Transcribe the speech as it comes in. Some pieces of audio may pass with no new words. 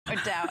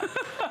freaked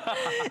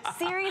out.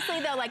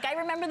 Seriously though, like I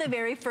remember the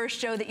very first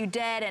show that you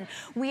did, and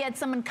we had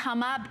someone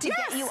come up to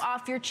get you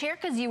off your chair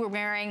because you were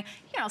wearing,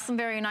 you know, some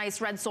very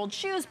nice red-soled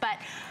shoes, but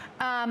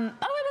oh,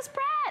 it was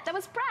Brett. That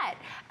was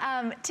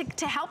Brett.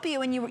 To help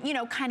you, and you were, you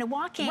know, kind of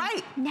walking.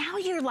 Right. Now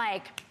you're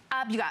like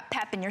up, you got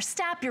pep in your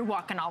step, you're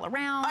walking all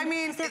around. I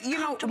mean, you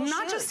know,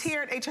 not just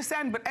here at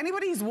HSN, but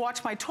anybody who's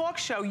watched my talk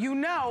show, you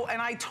know,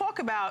 and I talk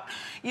about,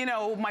 you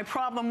know, my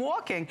problem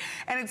walking,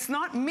 and it's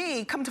not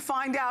me, come to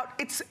find out,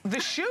 it's the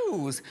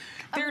shoes.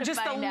 They're just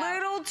a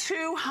little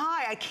too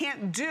high. I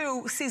can't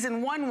do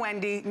season 1,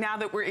 Wendy, now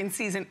that we're in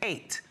season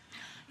 8.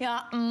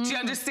 Yeah. Do you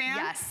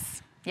understand?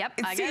 Yes. Yep,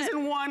 in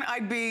season 1,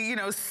 I'd be, you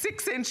know,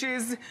 6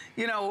 inches,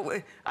 you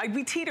know, I'd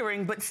be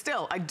teetering, but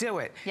still, I'd do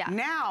it. Yeah.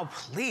 Now,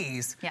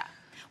 please. Yeah.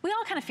 We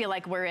all kind of feel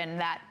like we're in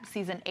that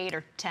season 8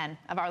 or 10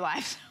 of our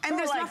lives. And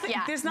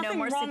there's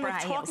nothing wrong with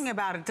talking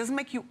about it. It doesn't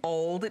make you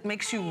old, it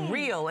makes you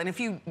real. And if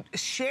you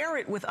share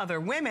it with other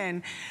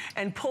women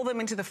and pull them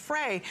into the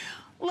fray,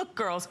 look,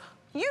 girls,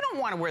 you don't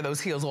want to wear those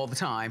heels all the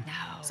time.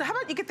 No. So how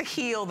about you get the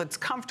heel that's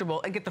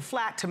comfortable and get the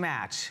flat to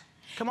match?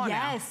 Come on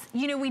now. Yes,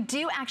 you know, we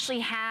do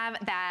actually have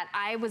that.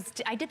 I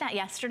did that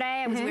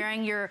yesterday. I was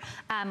wearing your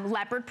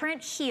leopard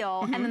print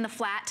heel and then the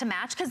flat to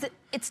match, because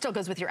it still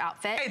goes with your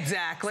outfit.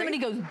 Exactly. Somebody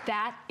goes,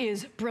 that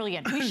is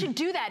brilliant. We should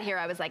do that here.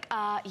 I was like,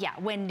 yeah,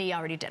 Wendy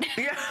already did it.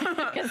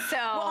 Yeah. So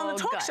well, on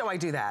the talk show, I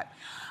do that.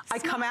 I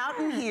come out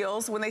in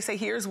heels when they say,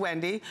 here's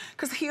Wendy,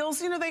 because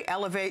heels, you know, they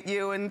elevate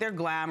you and they're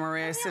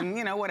glamorous and,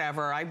 you know,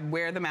 whatever. I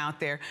wear them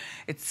out there.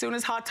 As soon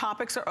as Hot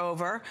Topics are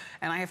over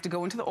and I have to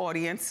go into the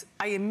audience,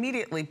 I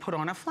immediately put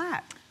on a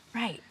flat.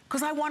 Right.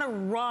 Because I want to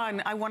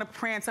run, I want to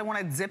prance, I want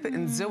to zip it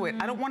and zoo it.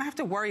 I don't want to have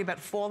to worry about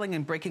falling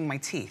and breaking my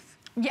teeth.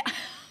 Yeah.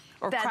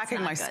 Or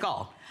cracking my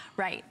skull.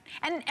 Right.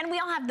 And we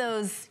all have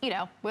those, you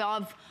know, we all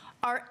have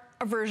our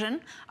version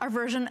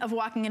of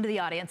walking into the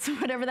audience,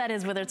 whatever that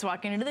is, whether it's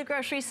walking into the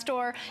grocery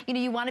store, you know,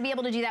 you want to be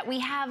able to do that. We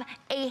have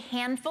a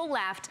handful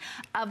left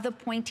of the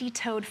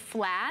pointy-toed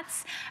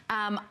flats.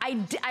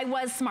 I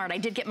was smart. I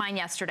did get mine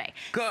yesterday.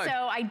 Good. So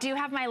I do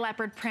have my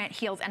leopard print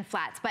heels and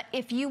flats, but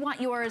if you want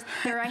yours,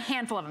 there are a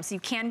handful of them. So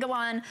you can go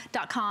on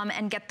 .com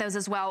and get those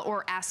as well,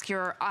 or ask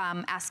your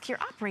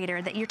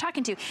operator that you're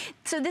talking to.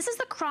 So this is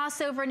the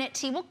crossover knit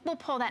tee. We'll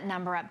pull that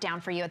number up down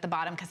for you at the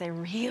bottom, because I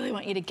really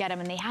want you to get them,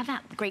 and they have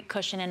that great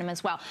cushion in them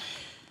as well.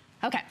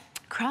 Okay,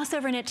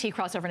 crossover knit tee,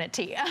 crossover knit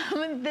tee.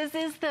 This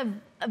is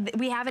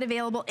we have it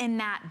available in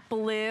that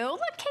blue.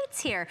 Look, Kate's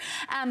here.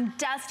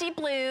 Dusty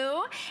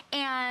blue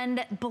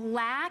and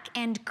black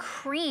and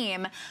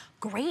cream.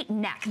 Great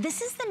neck.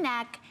 This is the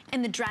neck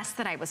in the dress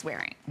that I was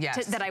wearing.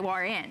 Yes. That I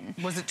wore in.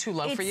 Was it too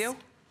low for you?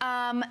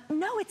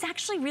 No, it's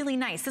actually really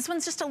nice. This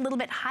one's just a little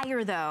bit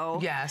higher though.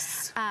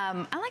 Yes.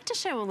 I like to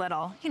show a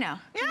little, you know,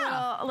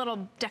 a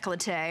little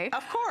décolleté.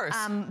 Of course.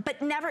 But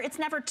it's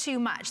never too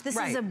much. This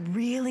is a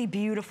really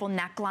beautiful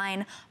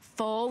neckline,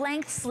 full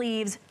length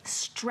sleeves,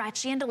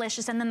 stretchy and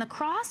delicious. And then the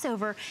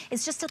crossover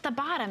is just at the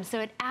bottom. So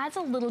it adds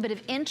a little bit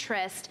of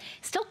interest,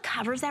 still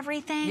covers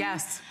everything.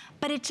 Yes.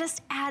 But it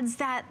just adds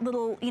that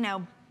little, you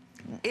know,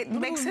 it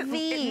makes it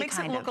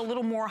look a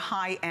little more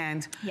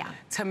high-end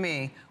to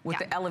me, with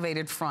the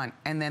elevated front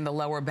and then the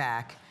lower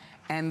back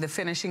and the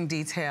finishing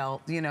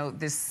detail, you know,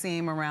 this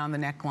seam around the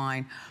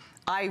neckline.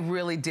 I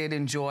really did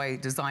enjoy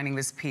designing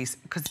this piece,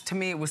 because to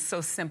me it was so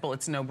simple,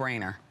 it's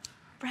no-brainer.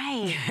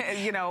 Right.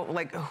 You know,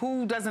 like,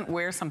 who doesn't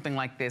wear something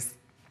like this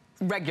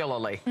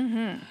regularly?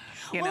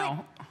 You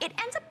know? It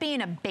ends up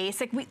being a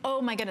basic.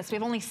 Oh my goodness, we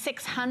have only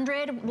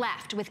 600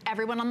 left with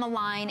everyone on the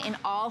line in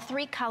all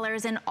 3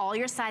 colors and all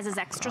your sizes,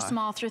 extra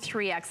small through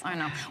 3X. I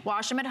know.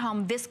 Wash them at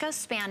home,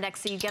 viscose spandex,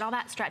 so you get all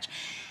that stretch.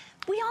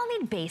 We all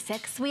need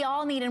basics. We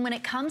all need, and when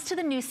it comes to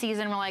the new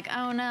season, we're like,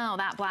 oh no,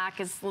 that black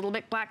is a little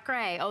bit black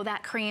gray. Oh,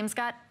 that cream's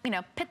got, you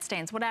know, pit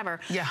stains, whatever.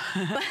 Yeah.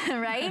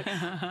 Right?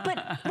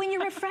 But when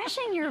you're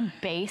refreshing your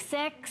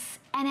basics,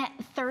 and at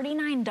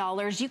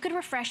 $39, you could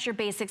refresh your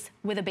basics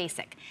with a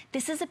basic.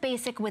 This is a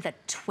basic with a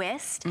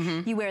twist.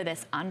 You wear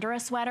this under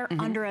a sweater,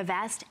 under a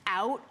vest,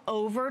 out,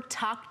 over,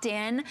 tucked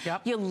in.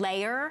 You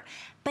layer,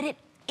 but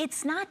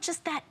it's not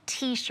just that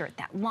t-shirt,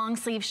 that long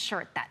sleeve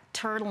shirt, that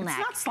turtleneck. It's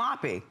not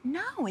sloppy.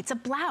 No, it's a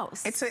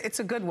blouse. It's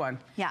a good one.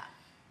 Yeah.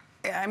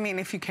 I mean,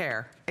 if you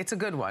care, it's a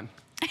good one.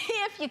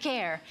 If you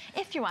care.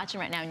 If you're watching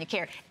right now and you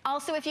care.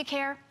 Also, if you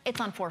care, it's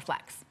on 4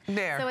 flex.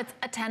 There. So it's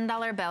a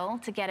 $10 bill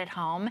to get it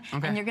home.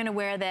 Okay. And you're gonna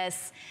wear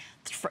this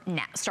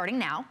starting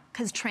now,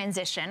 because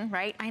transition,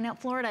 right? I know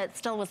Florida, it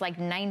still was like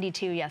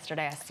 92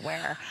 yesterday, I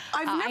swear.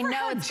 I've never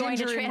had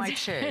ginger in my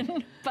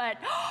tea. But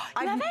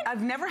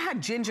I've never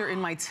had ginger in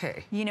my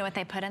tea. You know what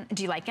they put in?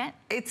 Do you like it?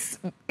 It's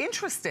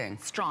interesting.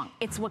 Strong.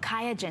 It's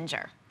Wakaya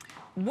ginger.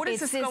 What is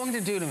this going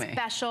to do to me?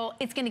 Special.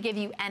 It's going to give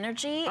you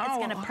energy. It's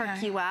going to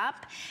perk you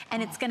up,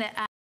 and it's going to.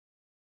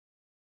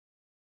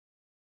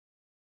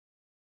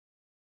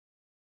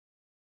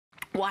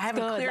 Well, I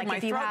haven't cleared my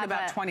throat in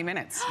about 20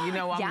 minutes. You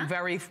know, I'm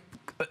very.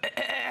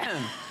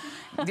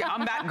 Yeah,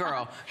 I'm that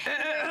girl.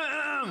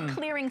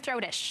 Clearing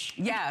throatish.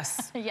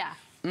 Yes. Yeah.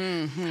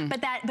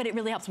 But it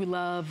really helps. We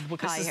love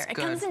Wakai here. It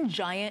good. comes in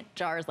giant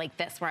jars like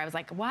this, where I was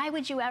like, why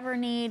would you ever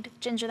need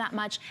ginger that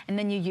much? And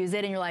then you use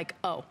it and you're like,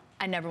 oh,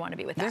 I never want to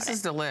be without it. This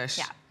is delish.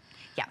 Yeah.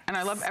 Yeah. And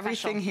I love Special.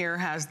 everything here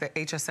has the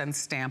HSN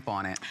stamp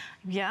on it.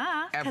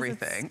 Yeah.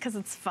 Everything. Because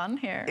it's fun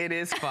here. It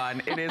is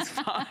fun. It is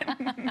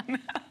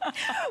fun.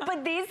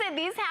 But these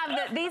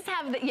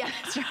have the, yeah,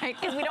 that's right,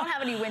 because we don't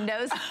have any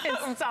windows.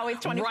 It's always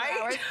 24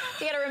 hours.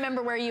 You got to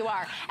remember where you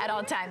are at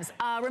all times.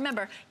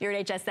 Remember, you're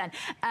at HSN.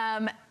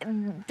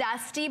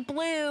 Dusty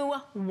blue,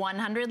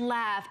 100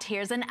 left.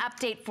 Here's an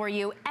update for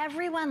you.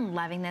 Everyone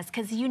loving this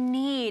because you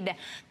need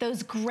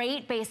those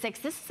great basics.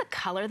 This is a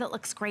color that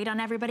looks great on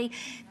everybody.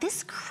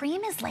 This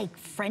cream is like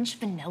French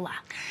vanilla.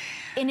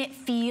 And it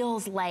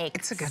feels like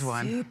it's a good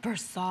one. Super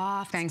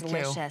soft, Thank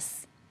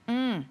delicious.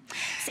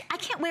 See, I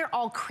can't wear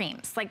all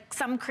creams. Like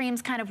some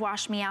creams kind of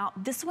wash me out.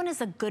 This one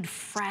is a good,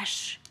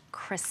 fresh,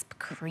 crisp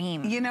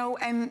cream. You know,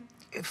 and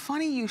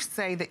funny you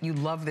say that you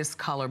love this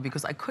color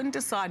because I couldn't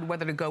decide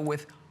whether to go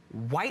with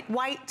white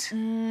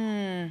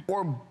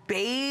or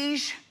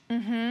beige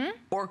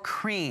or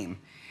cream.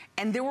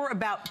 And there were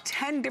about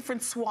 10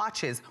 different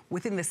swatches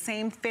within the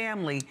same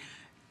family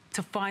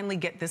to finally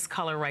get this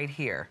color right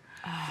here.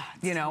 Oh,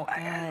 you know,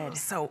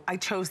 so I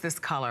chose this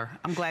color.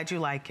 I'm glad you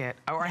like it,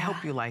 or I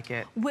hope you like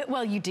it.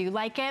 Well, you do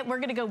like it. We're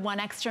gonna go 1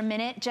 extra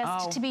minute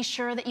just to be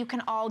sure that you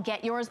can all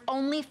get yours.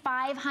 Only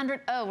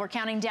 500, we're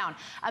counting down.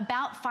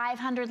 About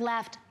 500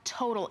 left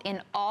total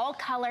in all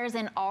colors,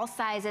 in all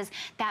sizes.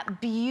 That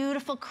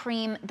beautiful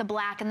cream, the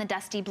black and the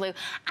dusty blue.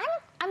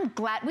 I'm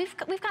glad we've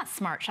got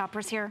smart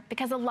shoppers here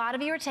because a lot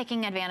of you are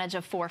taking advantage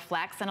of 4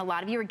 flex and a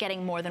lot of you are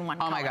getting more than one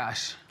color. Oh my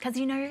gosh. Because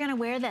you know you're gonna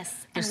wear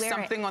this and There's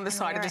something on the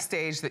side of the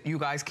stage that you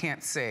guys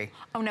can't see.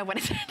 Oh no, what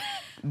is it?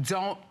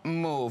 Don't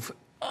move.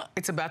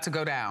 It's about to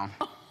go down.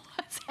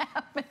 What's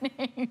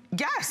happening?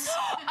 Yes.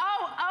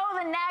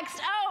 The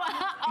next,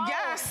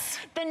 yes.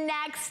 The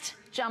next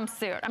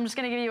jumpsuit. I'm just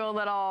gonna give you a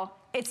little,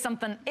 it's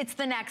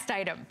the next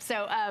item.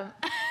 So,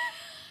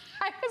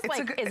 I was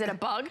like, is it a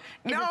bug?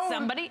 Is it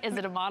somebody? Is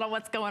it a model?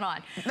 What's going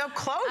on? No,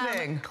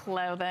 clothing.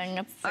 Clothing,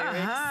 it's so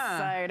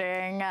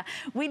exciting.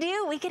 We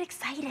get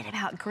excited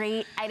about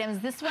great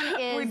items. This one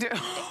is, we do.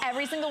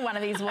 Every single one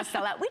of these will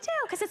sell out. We do,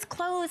 because it's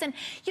clothes and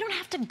you don't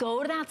have to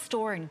go to that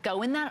store and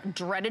go in that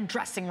dreaded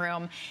dressing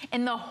room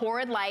in the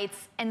horrid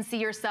lights and see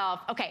yourself,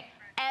 okay,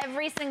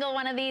 every single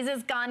one of these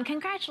is gone.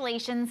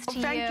 Congratulations to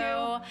you. Thank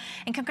you.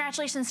 And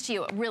congratulations to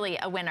you, really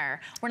a winner.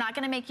 We're not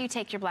gonna make you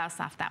take your blouse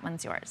off. That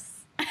one's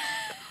yours.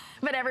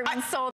 But everyone's sold